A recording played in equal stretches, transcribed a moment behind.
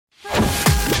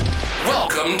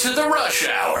Welcome to the Rush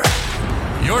Hour.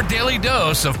 Your daily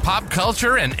dose of pop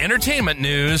culture and entertainment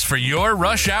news for your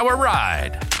rush hour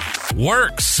ride.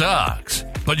 Work sucks,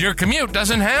 but your commute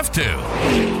doesn't have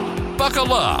to.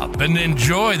 Buckle up and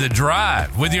enjoy the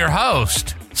drive with your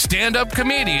host, stand-up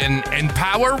comedian and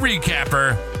power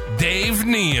recapper, Dave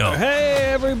Neal.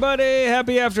 Hey, everybody.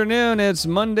 Happy afternoon. It's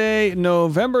Monday,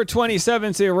 November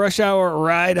 27th, your rush hour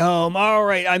ride home. All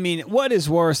right. I mean, what is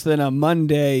worse than a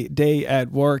Monday day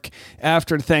at work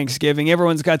after Thanksgiving?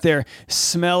 Everyone's got their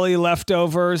smelly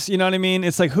leftovers. You know what I mean?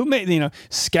 It's like, who made,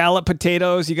 scallop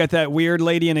potatoes? You got that weird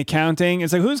lady in accounting.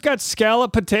 It's like, who's got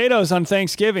scallop potatoes on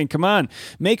Thanksgiving? Come on.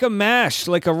 Make a mash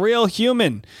like a real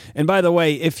human. And by the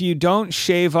way, if you don't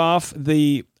shave off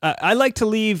I like to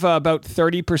leave about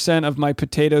 30% of my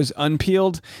potatoes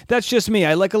unpeeled. That's just me.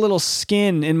 I like a little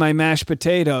skin in my mashed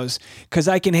potatoes because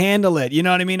I can handle it. You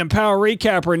know what I mean? A power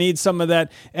recapper needs some of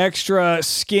that extra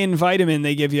skin vitamin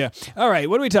they give you. All right,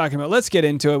 what are we talking about? Let's get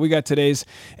into it. We got today's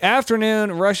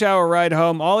afternoon rush hour ride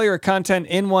home. All your content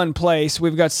in one place.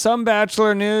 We've got some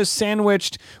Bachelor news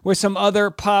sandwiched with some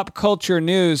other pop culture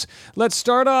news. Let's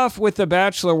start off with the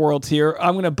Bachelor world here.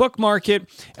 I'm going to bookmark it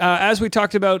as we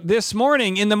talked about this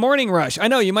morning in the morning rush. I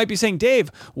know you might be saying, Dave,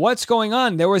 what's going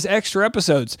on? There was extra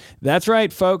episodes. That's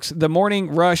right, folks. The morning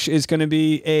rush is going to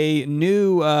be a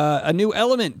new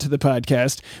element to the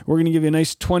podcast. We're going to give you a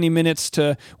nice 20 minutes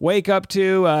to wake up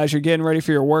to as you're getting ready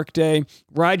for your work day,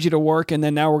 ride you to work, and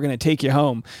then now we're going to take you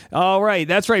home. All right.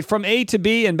 That's right. From A to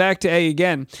B and back to A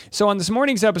again. So on this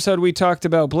morning's episode, we talked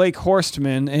about Blake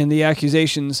Horstmann and the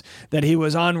accusations that he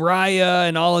was on Raya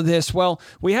and all of this. Well,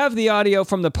 we have the audio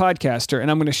from the podcaster,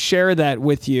 and I'm going to share that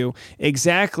with you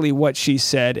exactly what she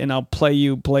said, and I'll play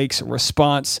you Blake's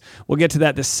response. We'll get to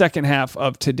that the second half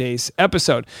of today's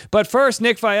episode. But first,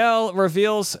 Nick Viall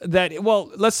reveals that,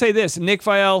 well, let's say this. Nick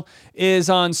Viall is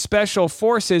on Special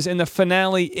Forces, and the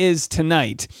finale is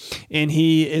tonight. And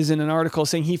he is in an article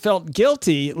saying he felt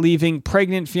guilty leaving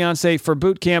pregnant fiance for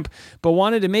boot camp, but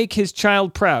wanted to make his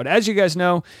child proud. As you guys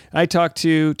know, I talked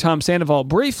to Tom Sandoval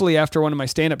briefly after one of my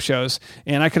stand-up shows,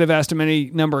 and I could have asked him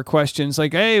any number of questions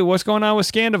like, hey, what's going on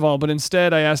with Scandival? But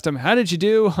instead, I asked him, how did you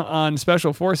do on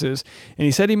Special Forces? And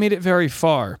he said he made it very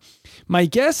far. My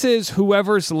guess is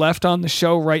whoever's left on the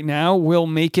show right now will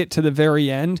make it to the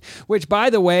very end, which, by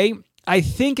the way, I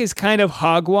think is kind of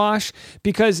hogwash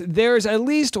because there's at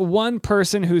least one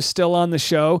person who's still on the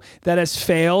show that has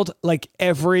failed like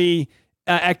every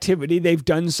activity they've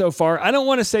done so far. I don't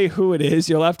want to say who it is.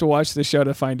 You'll have to watch the show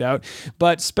to find out.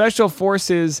 But Special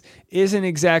Forces isn't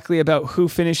exactly about who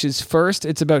finishes first.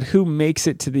 It's about who makes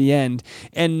it to the end.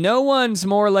 And no one's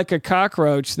more like a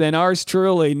cockroach than ours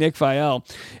truly, Nick Viall.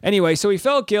 Anyway, so he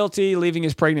felt guilty leaving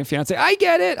his pregnant fiance. I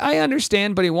get it. I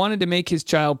understand. But he wanted to make his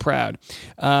child proud.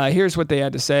 Here's what they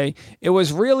had to say. It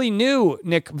was really new,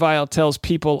 Nick Viall tells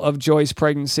People of Joy's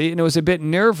pregnancy. And it was a bit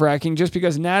nerve-wracking just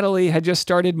because Natalie had just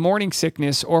started morning sickness,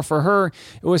 or for her,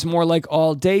 it was more like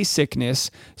all-day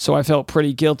sickness. So I felt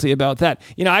pretty guilty about that.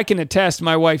 I can attest,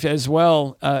 my wife as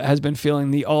well has been feeling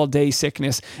the all-day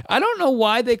sickness. I don't know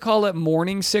why they call it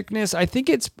morning sickness. I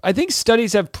think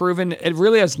studies have proven it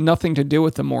really has nothing to do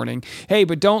with the morning. Hey,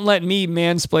 but don't let me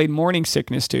mansplain morning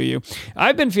sickness to you.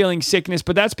 I've been feeling sickness,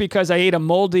 but that's because I ate a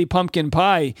moldy pumpkin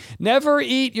pie. Never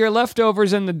eat your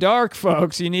leftovers in the dark,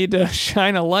 folks. You need to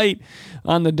shine a light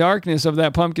on the darkness of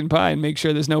that pumpkin pie and make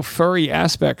sure there's no furry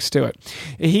aspects to it.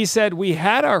 He said, we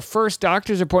had our first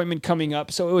doctor's appointment coming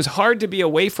up, so it was hard to be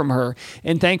away from her.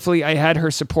 And thankfully, I had her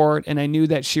support, and I knew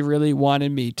that she really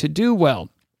wanted me to do well.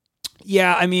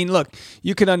 Yeah, I mean, look,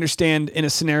 you could understand in a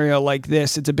scenario like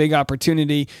this, it's a big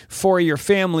opportunity for your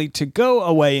family to go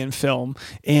away and film.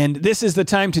 And this is the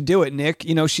time to do it, Nick.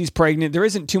 She's pregnant. There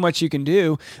isn't too much you can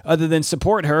do other than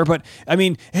support her. But I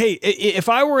mean, hey, if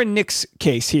I were in Nick's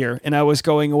case here and I was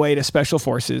going away to Special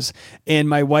Forces and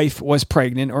my wife was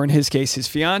pregnant, or in his case, his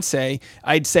fiance,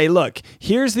 I'd say, look,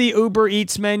 here's the Uber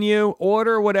Eats menu,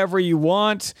 order whatever you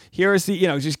want. Here's the,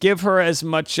 just give her as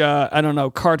much,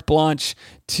 carte blanche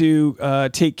to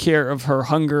take care of her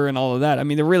hunger and all of that. I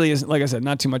mean, there really isn't, like I said,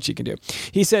 not too much you can do.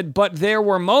 He said, but there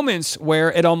were moments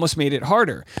where it almost made it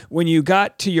harder. When you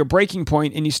got to your breaking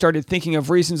point and you started thinking of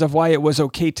reasons of why it was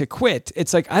okay to quit,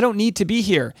 it's like, I don't need to be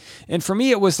here. And for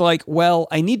me, it was like, well,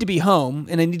 I need to be home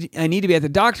and I need to be at the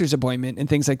doctor's appointment and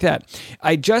things like that.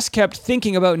 I just kept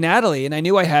thinking about Natalie and I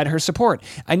knew I had her support.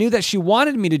 I knew that she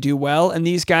wanted me to do well and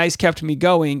these guys kept me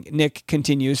going, Nick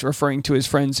continues, referring to his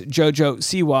friends Jojo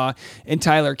Siwa and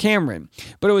Tyler Cameron.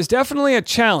 But it was definitely a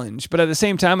challenge. But at the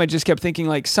same time, I just kept thinking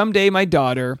like someday my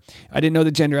daughter, I didn't know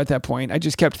the gender at that point. I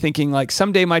just kept thinking like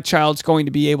someday my child's going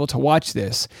to be able to watch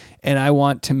this and I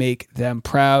want to make them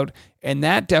proud. And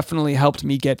that definitely helped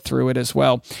me get through it as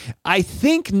well. I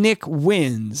think Nick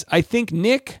wins.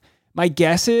 My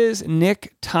guess is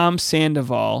Nick, Tom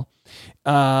Sandoval.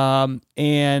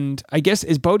 And I guess,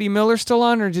 is Bodie Miller still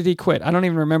on or did he quit? I don't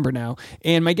even remember now.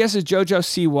 And my guess is JoJo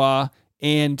Siwa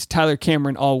and Tyler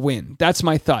Cameron all win. That's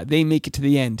my thought. They make it to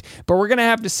the end. But we're going to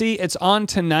have to see. It's on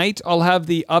tonight. I'll have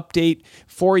the update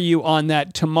for you on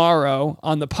that tomorrow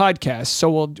on the podcast.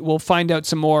 So we'll find out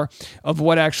some more of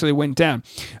what actually went down.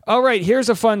 All right, here's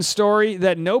a fun story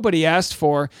that nobody asked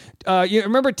for. You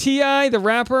remember T.I., the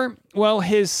rapper? Well,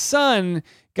 his son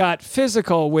got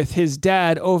physical with his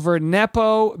dad over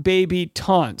Nepo baby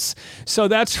taunts. So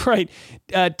that's right.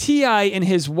 T.I. and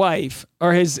his wife,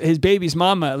 or his baby's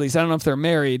mama, at least, I don't know if they're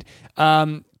married,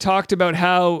 talked about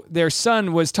how their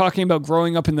son was talking about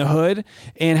growing up in the hood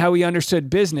and how he understood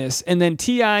business. And then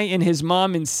T.I. and his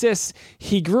mom insists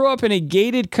he grew up in a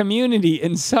gated community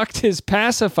and sucked his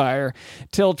pacifier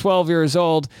till 12 years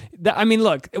old. I mean,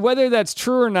 look, whether that's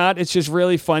true or not, it's just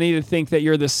really funny to think that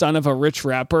you're the son of a rich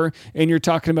rapper and you're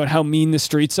talking about how mean the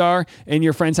streets are and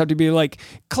your friends have to be like,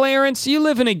 Clarence, you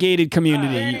live in a gated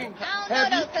community.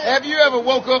 Have you ever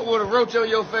woke up with a roach on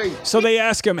your face? So they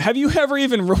ask him, have you ever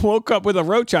even woke up with a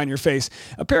roach on your face?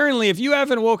 Apparently, if you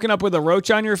haven't woken up with a roach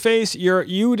on your face,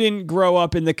 you didn't grow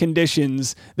up in the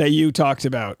conditions that you talked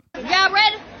about. Y'all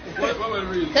ready? What was the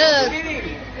reason? Because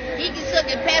he can suck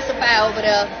his pacifier over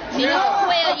there. He was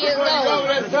 12 years old.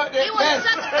 He was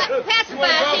sucking a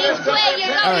pacifier. He was 12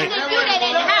 years old. He didn't do that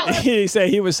in the house. He said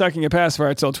he was sucking a pacifier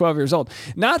until 12 years old.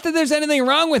 Not that there's anything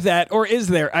wrong with that, or is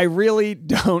there? I really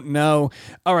don't know.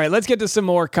 All right, let's get to some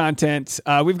more content.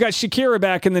 We've got Shakira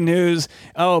back in the news.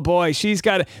 Oh boy, she's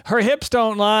got her hips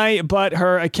don't lie, but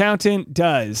her accountant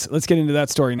does. Let's get into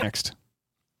that story next.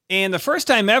 And the first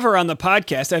time ever on the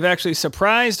podcast, I've actually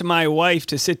surprised my wife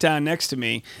to sit down next to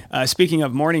me. Speaking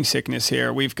of morning sickness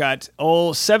here, we've got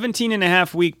 17 and a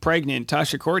half week pregnant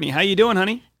Tasha Courtney. How you doing,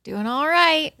 honey? Doing all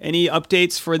right. Any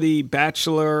updates for the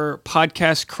Bachelor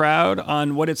podcast crowd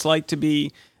on what it's like to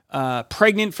be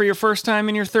pregnant for your first time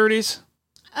in your 30s?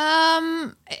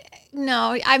 No,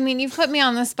 I mean, you've put me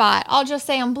on the spot. I'll just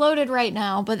say I'm bloated right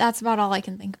now, but that's about all I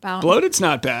can think about. Bloated's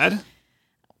not bad.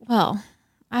 Well,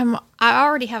 I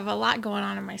already have a lot going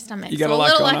on in my stomach. You got so a lot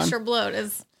little going extra on. bloat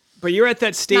is But you're at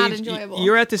that stage. not enjoyable.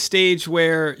 You're at the stage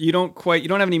where you don't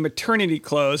have any maternity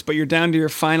clothes, but you're down to your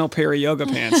final pair of yoga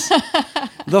pants.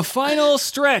 The final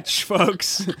stretch,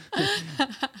 folks.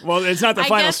 Well, it's not the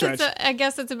final stretch. I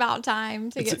guess it's about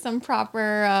time to get some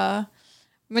proper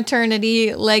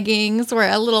maternity leggings or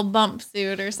a little bump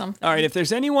suit or something. All right, if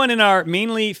there's anyone in our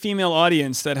mainly female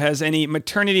audience that has any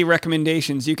maternity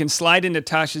recommendations, you can slide into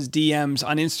Tasha's DMs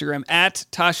on Instagram at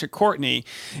Tasha Courtney.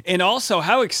 And also,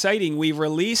 how exciting we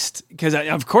released, because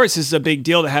of course this is a big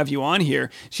deal to have you on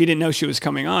here. She didn't know she was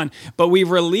coming on, but we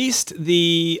released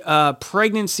the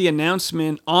pregnancy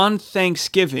announcement on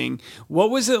Thanksgiving. What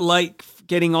was it like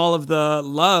getting all of the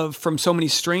love from so many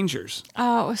strangers?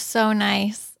 Oh, it was so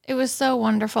nice. It was so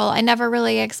wonderful. I never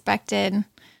really expected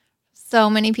so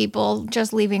many people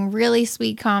just leaving really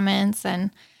sweet comments.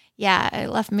 And yeah, it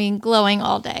left me glowing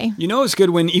all day. You know, it's good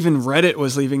when even Reddit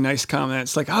was leaving nice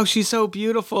comments like, oh, she's so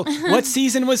beautiful. What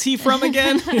season was he from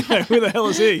again? Who the hell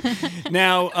is he?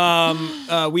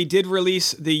 Now, we did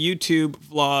release the YouTube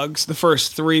vlogs, the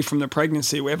first 3 from the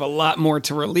pregnancy. We have a lot more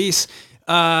to release.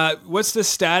 What's the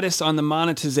status on the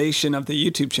monetization of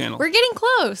the YouTube channel? We're getting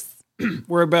close.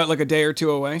 We're about like a day or 2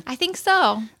 away. I think so.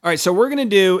 All right, so we're gonna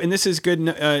do, and this is good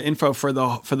info for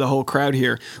the whole crowd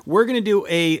here. We're gonna do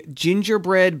a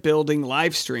gingerbread building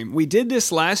live stream. We did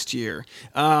this last year.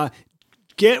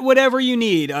 Get whatever you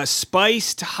need, a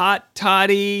spiced hot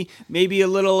toddy, maybe a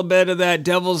little bit of that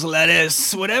devil's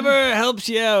lettuce, whatever helps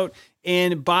you out,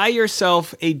 and buy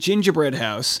yourself a gingerbread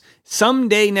house.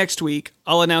 Someday next week,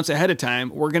 I'll announce ahead of time,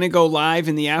 we're going to go live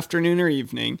in the afternoon or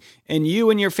evening, and you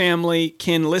and your family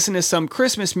can listen to some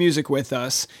Christmas music with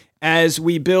us as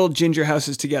we build ginger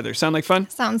houses together. Sound like fun?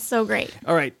 Sounds so great.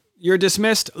 All right. You're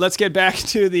dismissed. Let's get back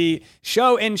to the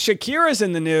show. And Shakira's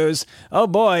in the news. Oh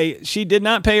boy, she did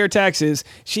not pay her taxes.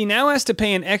 She now has to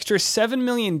pay an extra $7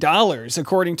 million,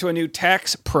 according to a new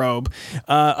tax probe,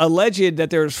 alleged that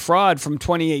there's fraud from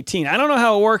 2018. I don't know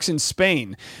how it works in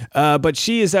Spain, but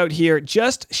she is out here,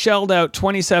 just shelled out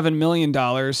 $27 million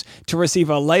to receive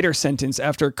a lighter sentence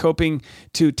after coping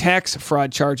to tax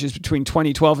fraud charges between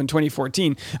 2012 and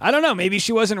 2014. I don't know. Maybe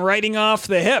she wasn't writing off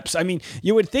the hips. I mean,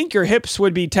 you would think your hips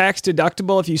would be tax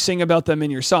deductible if you sing about them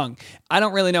in your song. I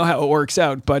don't really know how it works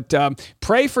out, but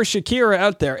pray for Shakira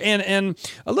out there. And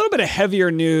a little bit of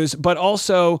heavier news, but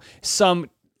also some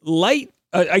light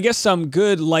I guess some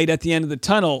good light at the end of the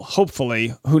tunnel,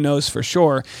 hopefully. Who knows for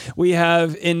sure. We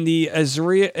have in the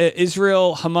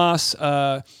Israel-Hamas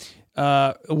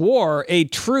war, a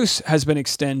truce has been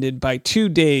extended by 2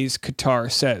 days, Qatar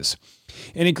says.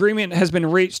 An agreement has been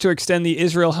reached to extend the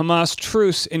Israel-Hamas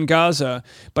truce in Gaza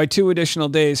by 2 additional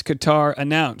days, Qatar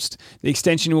announced. The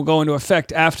extension will go into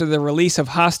effect after the release of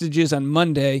hostages on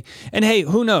Monday. And hey,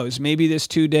 who knows? Maybe this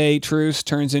 2-day truce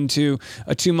turns into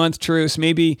a 2-month truce.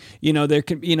 Maybe, there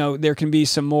can be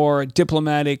some more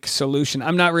diplomatic solution.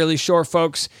 I'm not really sure,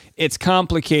 folks. It's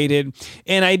complicated.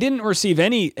 And I didn't receive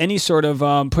any sort of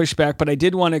pushback, but I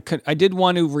did want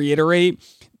to reiterate,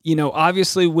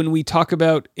 obviously when we talk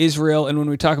about Israel and when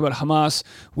we talk about Hamas,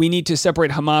 we need to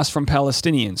separate Hamas from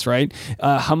Palestinians, right?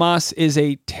 Hamas is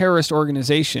a terrorist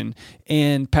organization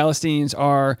and Palestinians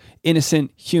are innocent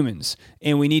humans.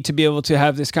 And we need to be able to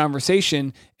have this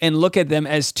conversation and look at them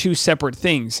as 2 separate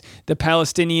things. The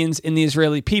Palestinians and the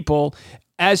Israeli people,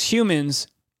 as humans,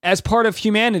 as part of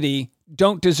humanity,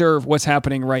 don't deserve what's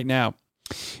happening right now.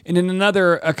 And in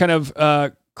another kind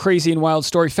of crazy and wild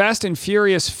story, Fast and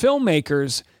Furious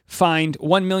filmmakers fined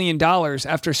 $1 million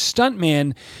after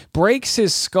stuntman breaks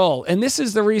his skull. And this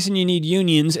is the reason you need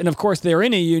unions. And of course they're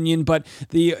in a union, but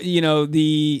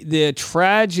the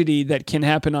tragedy that can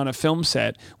happen on a film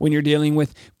set when you're dealing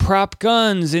with prop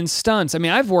guns and stunts. I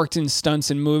mean, I've worked in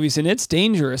stunts in movies and it's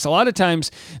dangerous. A lot of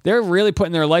times they're really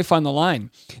putting their life on the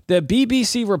line. The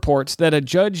BBC reports that a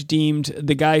judge deemed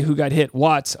the guy who got hit,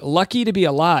 Watts, lucky to be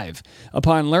alive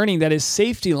upon learning that his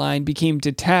safety line became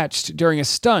detached during a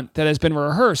stunt that has been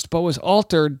rehearsed but was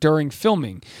altered during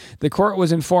filming. The court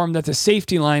was informed that the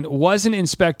safety line wasn't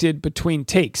inspected between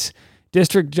takes.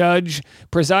 District judge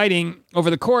presiding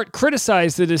over the court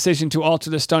criticized the decision to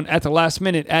alter the stunt at the last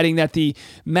minute, adding that the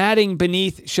matting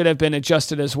beneath should have been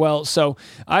adjusted as well. So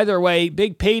either way,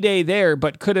 big payday there,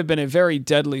 but could have been a very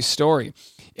deadly story.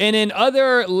 And in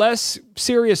other less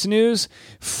serious news,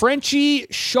 Frenchie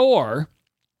Shore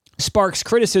sparks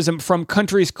criticism from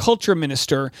country's culture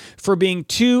minister for being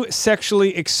too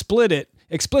sexually explicit,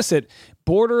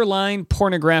 borderline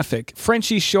pornographic.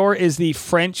 Frenchie Shore is the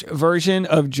French version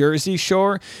of Jersey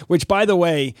Shore, which, by the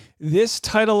way, this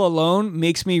title alone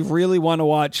makes me really want to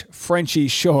watch Frenchie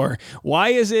Shore. Why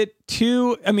is it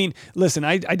too... I mean, listen,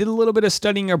 I did a little bit of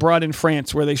studying abroad in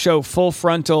France where they show full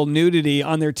frontal nudity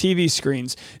on their TV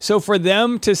screens. So for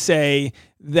them to say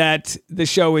that the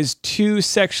show is too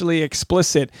sexually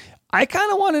explicit, I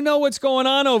kind of want to know what's going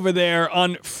on over there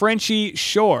on Frenchie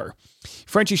Shore.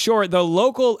 Frenchie Shore, the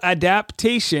local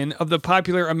adaptation of the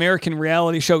popular American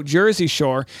reality show Jersey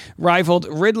Shore, rivaled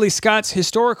Ridley Scott's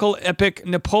historical epic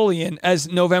Napoleon as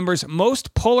November's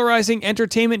most polarizing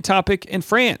entertainment topic in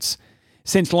France.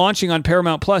 Since launching on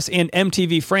Paramount Plus and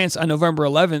MTV France on November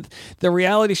 11th, the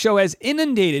reality show has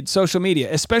inundated social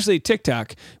media, especially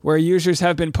TikTok, where users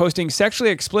have been posting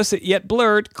sexually explicit yet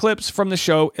blurred clips from the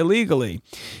show illegally.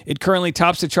 It currently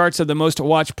tops the charts of the most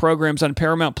watched programs on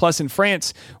Paramount Plus in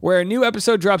France, where a new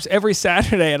episode drops every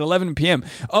Saturday at 11 p.m.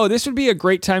 Oh, this would be a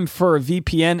great time for a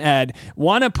VPN ad.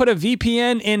 Want to put a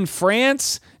VPN in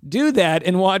France? Do that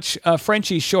and watch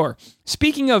Frenchie Shore.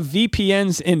 Speaking of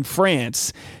VPNs in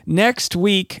France, next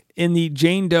week in the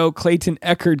Jane Doe Clayton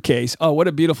Echard case, oh, what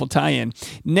a beautiful tie-in.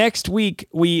 Next week,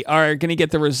 we are going to get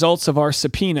the results of our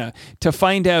subpoena to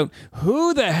find out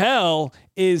who the hell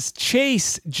is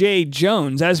Chase J.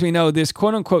 Jones. As we know, this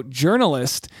quote-unquote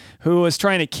journalist who was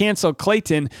trying to cancel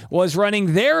Clayton was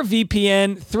running their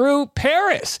VPN through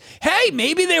Paris. Hey,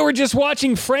 maybe they were just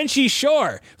watching Frenchie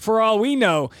Shore. For all we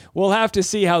know, we'll have to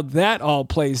see how that all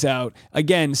plays out.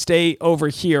 Again, stay over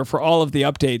here for all of the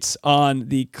updates on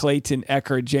the Clayton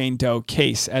Echard Jane Doe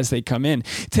case as they come in.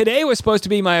 Today was supposed to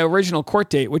be my original court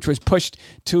date, which was pushed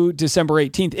to December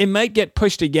 18th. It might get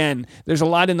pushed again. There's a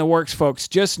lot in the works, folks.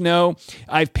 Just know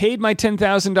I've paid my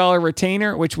 $10,000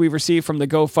 retainer, which we received from the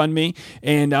GoFundMe,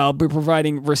 and I'll be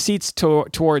providing receipts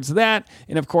towards that,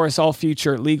 and of course, all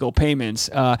future legal payments.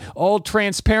 All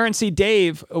transparency,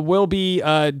 Dave will be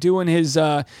doing his...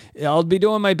 I'll be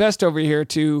doing my best over here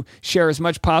to share as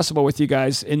much possible with you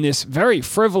guys in this very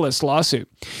frivolous lawsuit.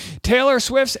 Taylor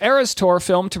Swift's Eras Tour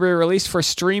film to be released for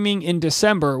streaming in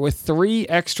December with 3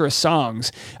 extra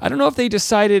songs. I don't know if they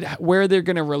decided where they're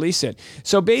going to release it.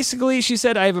 So basically, she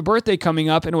said, I have a birthday coming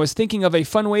up and was thinking of a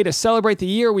fun way to celebrate the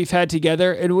year we've had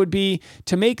together. It would be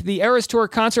to make the Eras Tour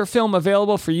concert film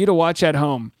available for you to watch at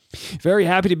home. Very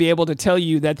happy to be able to tell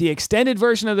you that the extended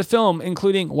version of the film,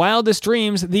 including Wildest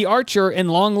Dreams, The Archer,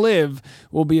 and Long Live,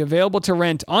 will be available to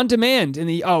rent on demand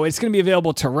it's going to be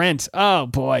available to rent. Oh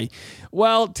boy.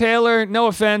 Well, Taylor, no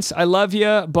offense. I love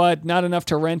you, but not enough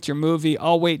to rent your movie.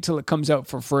 I'll wait till it comes out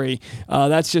for free.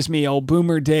 That's just me, old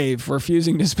Boomer Dave,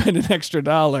 refusing to spend an extra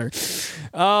dollar.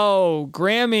 Oh,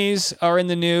 Grammys are in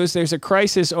the news. There's a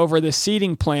crisis over the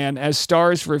seating plan as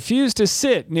stars refuse to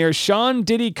sit near Sean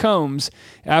Diddy Combs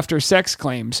after sex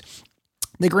claims.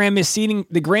 The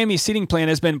Grammy seating plan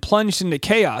has been plunged into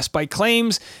chaos by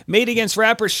claims made against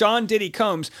rapper Sean Diddy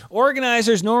Combs.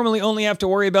 Organizers normally only have to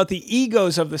worry about the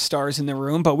egos of the stars in the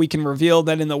room, but we can reveal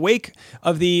that in the wake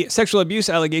of the sexual abuse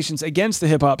allegations against the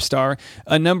hip-hop star,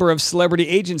 a number of celebrity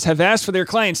agents have asked for their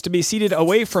clients to be seated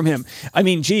away from him. I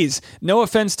mean, geez, no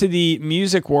offense to the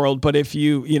music world, but if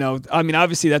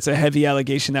obviously that's a heavy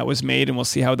allegation that was made, and we'll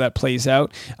see how that plays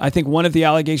out. I think one of the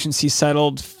allegations he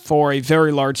settled for a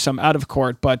very large sum out of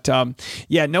court. But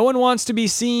no one wants to be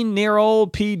seen near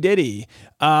old P. Diddy.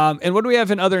 And what do we have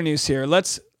in other news here?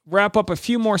 Let's wrap up a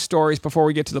few more stories before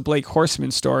we get to the Blake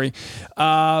Horstmann story.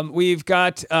 We've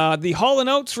got the Hall &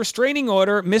 Oates restraining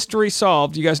order, mystery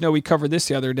solved. You guys know we covered this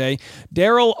the other day.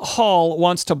 Daryl Hall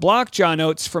wants to block John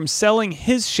Oates from selling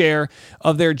his share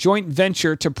of their joint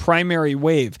venture to Primary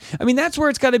Wave. I mean, that's where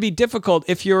it's got to be difficult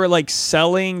if you're like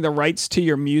selling the rights to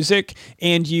your music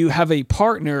and you have a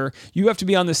partner. You have to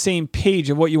be on the same page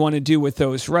of what you want to do with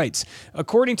those rights.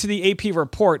 According to the AP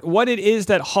report, what it is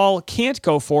that Hall can't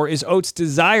go for is Oates'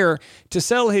 desire to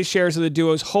sell his shares of the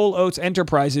duo's Whole Oats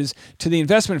Enterprises to the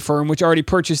investment firm, which already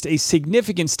purchased a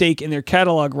significant stake in their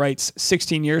catalog rights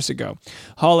 16 years ago.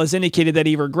 Hall has indicated that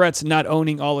he regrets not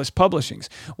owning all his publishings.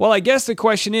 Well, I guess the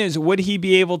question is, would he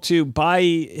be able to buy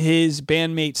his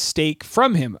bandmate's stake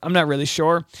from him? I'm not really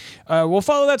sure. We'll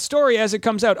follow that story as it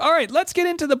comes out. All right, let's get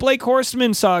into the Blake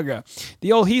Horstmann saga.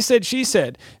 The old he said, she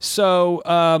said. So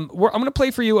I'm going to play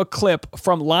for you a clip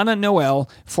from Lana Noel,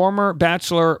 former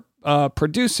Bachelor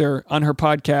producer, on her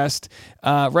podcast,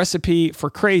 Recipe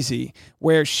for Crazy,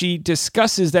 where she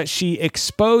discusses that she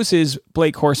exposes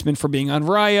Blake Horstmann for being on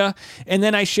Raya, and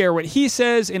then I share what he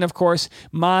says, and of course,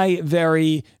 my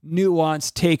very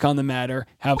nuanced take on the matter.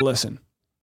 Have a listen.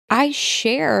 I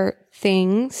share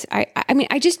things.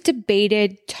 I just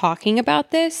debated talking about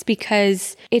this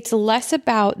because it's less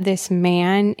about this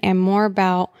man and more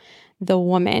about the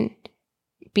woman,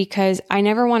 because I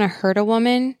never want to hurt a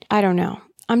woman. I don't know.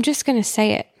 I'm just going to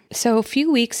say it. So a few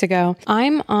weeks ago,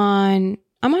 I'm on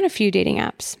a few dating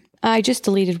apps. I just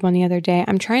deleted one the other day.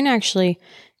 I'm trying to actually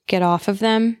get off of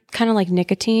them, kind of like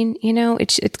nicotine,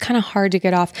 it's kind of hard to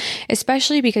get off,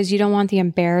 especially because you don't want the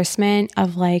embarrassment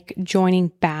of like joining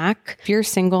back. If you're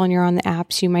single and you're on the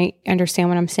apps, you might understand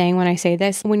what I'm saying when I say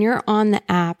this. When you're on the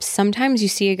apps, sometimes you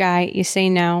see a guy, you say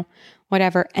no,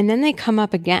 whatever, and then they come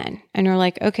up again and you're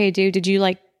like, okay, dude, did you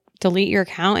like delete your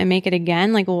account and make it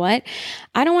again? Like what?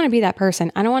 I don't want to be that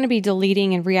person. I don't want to be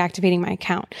deleting and reactivating my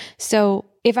account. So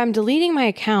if I'm deleting my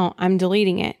account, I'm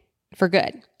deleting it for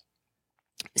good.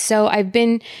 So I've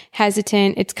been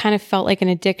hesitant. It's kind of felt like an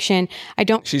addiction.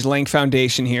 She's laying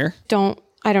foundation here.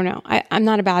 I don't know. I'm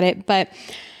not about it, but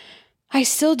I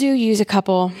still do use a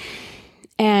couple.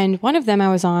 And one of them I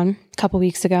was on a couple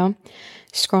weeks ago,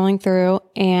 scrolling through,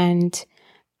 and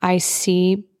I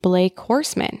see Blake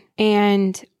Horstmann,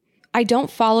 and I don't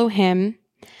follow him.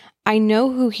 I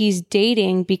know who he's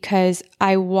dating because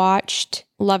I watched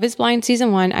Love is Blind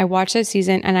season 1. I watched that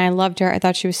season and I loved her. I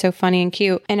thought she was so funny and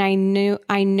cute. And I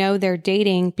know they're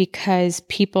dating because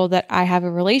people that I have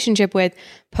a relationship with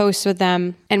post with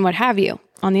them and what have you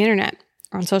on the internet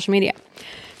or on social media.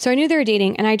 So I knew they were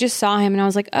dating, and I just saw him and I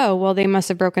was like, oh, well, they must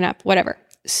have broken up, whatever.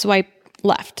 Swipe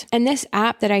left. And this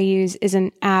app that I use is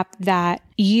an app that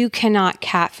you cannot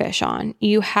catfish on.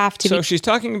 You have to So she's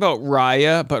talking about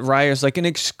Raya, but Raya is like an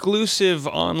exclusive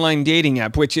online dating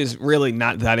app, which is really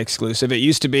not that exclusive. It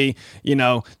used to be,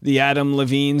 the Adam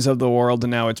Levines of the world,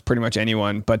 and now it's pretty much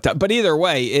anyone. But either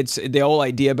way, it's the whole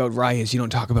idea about Raya is you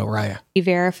don't talk about Raya.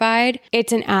 Verified.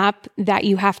 It's an app that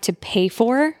you have to pay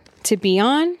for to be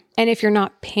on. And if you're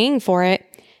not paying for it,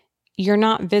 you're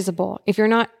not visible. If you're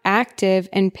not active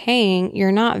and paying,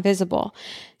 you're not visible.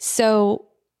 So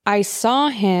I saw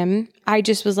him. I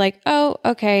just was like, oh,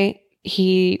 okay.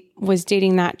 He was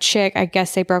dating that chick. I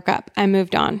guess they broke up. I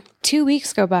moved on. 2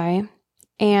 weeks go by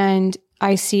and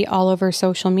I see all over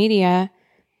social media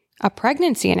a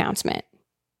pregnancy announcement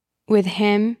with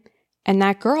him and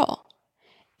that girl.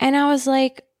 And I was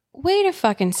like, wait a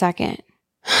fucking second.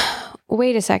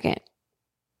 Wait a second.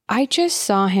 I just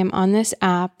saw him on this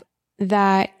app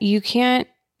that you can't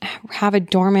have a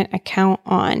dormant account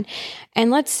on.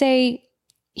 And let's say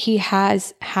he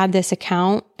has had this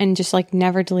account and just like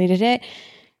never deleted it.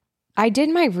 I did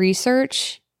my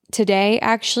research today,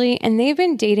 actually, and they've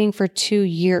been dating for 2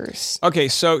 years. Okay,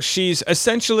 so she's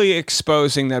essentially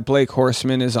exposing that Blake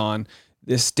Horstmann is on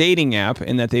this dating app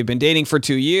and that they've been dating for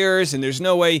 2 years, and there's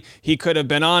no way he could have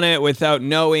been on it without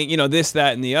knowing, this,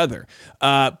 that, and the other.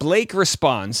 Blake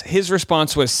responds. His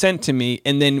response was sent to me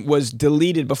and then was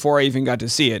deleted before I even got to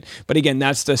see it. But again,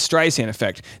 that's the Streisand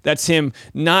effect. That's him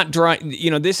not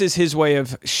this is his way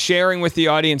of sharing with the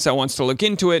audience that wants to look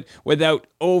into it without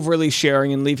overly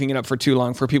sharing and leaving it up for too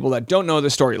long for people that don't know the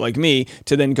story, like me,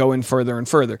 to then go in further and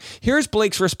further. Here's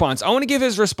Blake's response. I want to give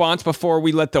his response before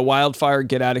we let the wildfire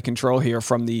get out of control here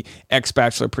from the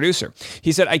ex-Bachelor producer.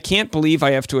 He said, I can't believe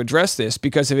I have to address this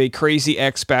because of a crazy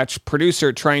ex-Batch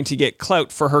producer trying to get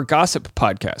clout for her gossip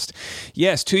podcast.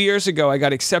 Yes, 2 years ago, I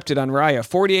got accepted on Raya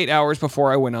 48 hours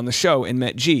before I went on the show and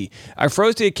met G. I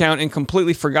froze the account and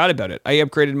completely forgot about it. I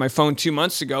upgraded my phone 2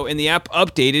 months ago and the app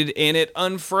updated and it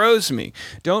unfroze me.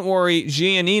 Don't worry,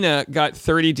 Giannina got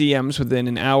 30 DMs within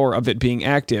an hour of it being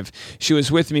active. She was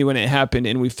with me when it happened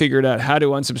and we figured out how to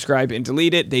unsubscribe and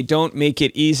delete it. They don't make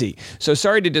it easy. So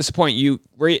sorry to disappoint you.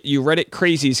 You Reddit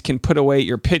crazies can put away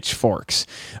your pitchforks.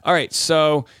 All right,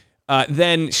 so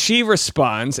then she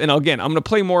responds, and again, I'm going to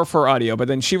play more for audio, but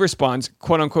then she responds,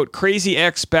 quote unquote, crazy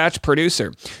ex-Batch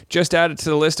producer. Just added to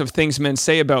the list of things men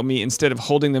say about me instead of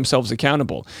holding themselves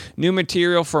accountable. New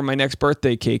material for my next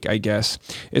birthday cake, I guess.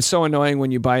 It's so annoying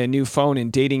when you buy a new phone and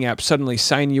dating apps suddenly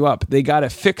sign you up. They got to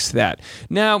fix that.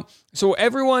 Now, so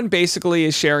everyone basically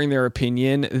is sharing their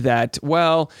opinion that,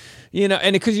 well,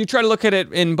 and because you try to look at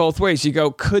it in both ways. You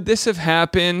go, could this have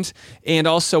happened? And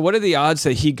also, what are the odds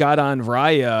that he got on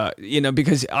Raya?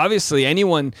 Because obviously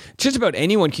just about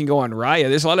anyone can go on Raya.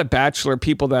 There's a lot of Bachelor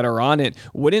people that are on it.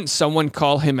 Wouldn't someone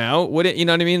call him out? Wouldn't, you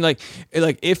know what I mean? Like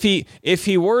if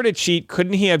he were to cheat,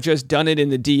 couldn't he have just done it in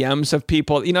the DMs of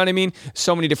people? You know what I mean?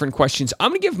 So many different questions.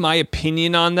 I'm going to give my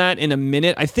opinion on that in a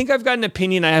minute. I think I've got an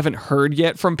opinion I haven't heard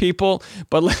yet from people,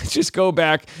 but let's just go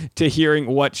back to hearing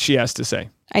what she has to say.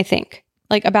 I think,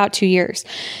 like about 2 years.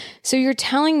 So you're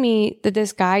telling me that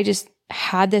this guy just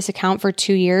had this account for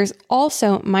 2 years.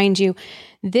 Also, mind you,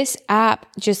 this app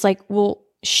just like will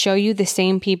show you the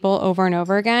same people over and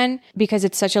over again because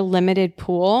it's such a limited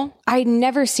pool. I'd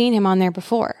never seen him on there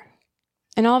before.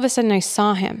 And all of a sudden I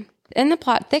saw him. And the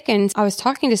plot thickens. I was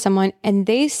talking to someone and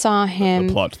they saw him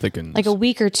the plot thickens. Like a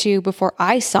week or two before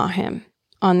I saw him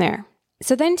on there.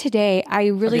 So then today,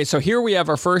 Okay, so here we have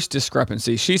our first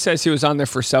discrepancy. She says he was on there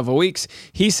for several weeks.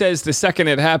 He says the second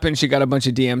it happened, she got a bunch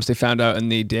of DMs they found out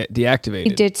and they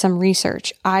deactivated. I did some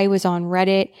research. I was on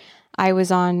Reddit. I was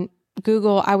on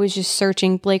Google. I was just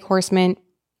searching Blake Horstmann,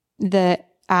 the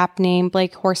app name,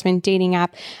 Blake Horstmann dating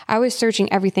app. I was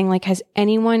searching everything. Like, has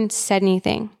anyone said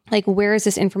anything? Like, where is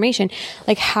this information?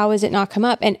 Like, how has it not come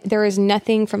up? And there is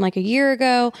nothing from like a year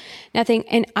ago, nothing.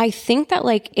 And I think that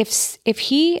like, if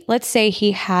he, let's say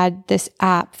he had this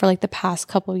app for like the past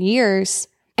couple of years,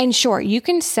 and sure, you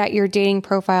can set your dating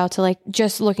profile to like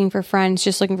just looking for friends,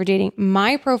 just looking for dating.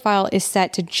 My profile is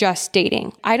set to just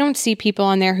dating. I don't see people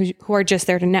on there who are just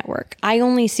there to network. I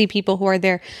only see people who are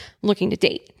there looking to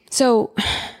date. So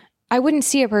I wouldn't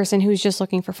see a person who's just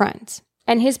looking for friends.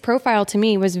 And his profile to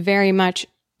me was very much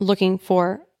looking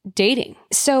for dating.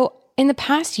 So in the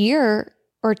past year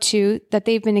or two that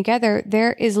they've been together,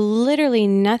 there is literally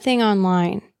nothing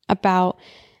online about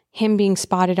him being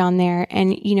spotted on there.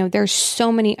 And, there's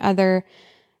so many other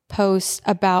posts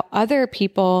about other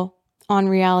people on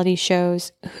reality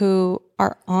shows who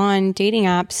are on dating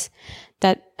apps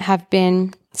that have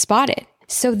been spotted.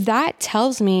 So that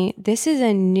tells me this is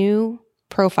a new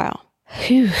profile.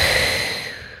 Whew.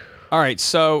 All right,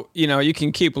 so, you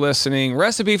can keep listening.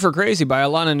 Recipe for Crazy by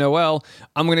Alana Noel.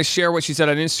 I'm going to share what she said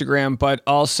on Instagram, but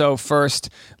also first,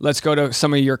 let's go to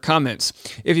some of your comments.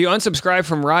 If you unsubscribe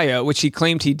from Raya, which he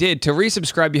claimed he did, to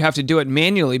resubscribe, you have to do it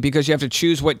manually because you have to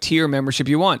choose what tier membership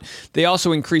you want. They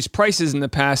also increased prices in the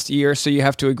past year, so you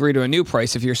have to agree to a new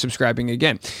price if you're subscribing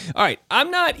again. All right,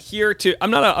 I'm not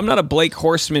a Blake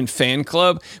Horstmann fan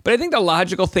club, but I think the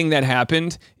logical thing that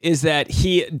happened is that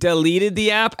he deleted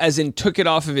the app, as in took it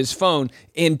off of his phone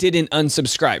and didn't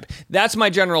unsubscribe. That's my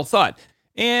general thought.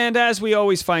 And as we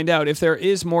always find out, if there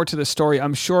is more to the story,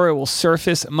 I'm sure it will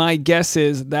surface. My guess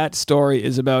is that story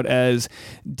is about as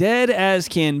dead as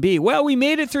can be. Well, we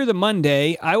made it through the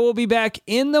Monday. I will be back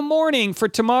in the morning for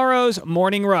tomorrow's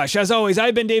Morning Rush. As always,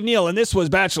 I've been Dave Neal, and this was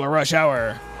Bachelor Rush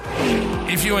Hour.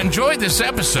 If you enjoyed this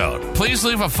episode, please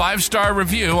leave a 5-star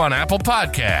review on Apple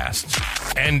Podcasts.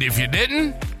 And if you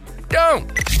didn't,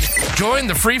 don't. Join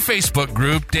the free Facebook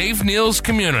group Dave Neal's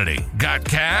Community. Got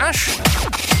cash?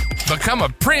 Become a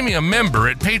premium member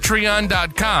at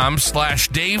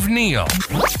patreon.com/Dave Neal.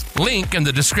 Link in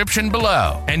the description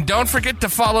below. And don't forget to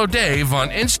follow Dave on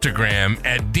Instagram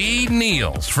at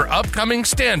DNeals for upcoming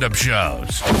stand-up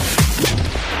shows.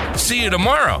 See you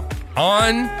tomorrow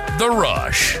on The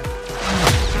Rush.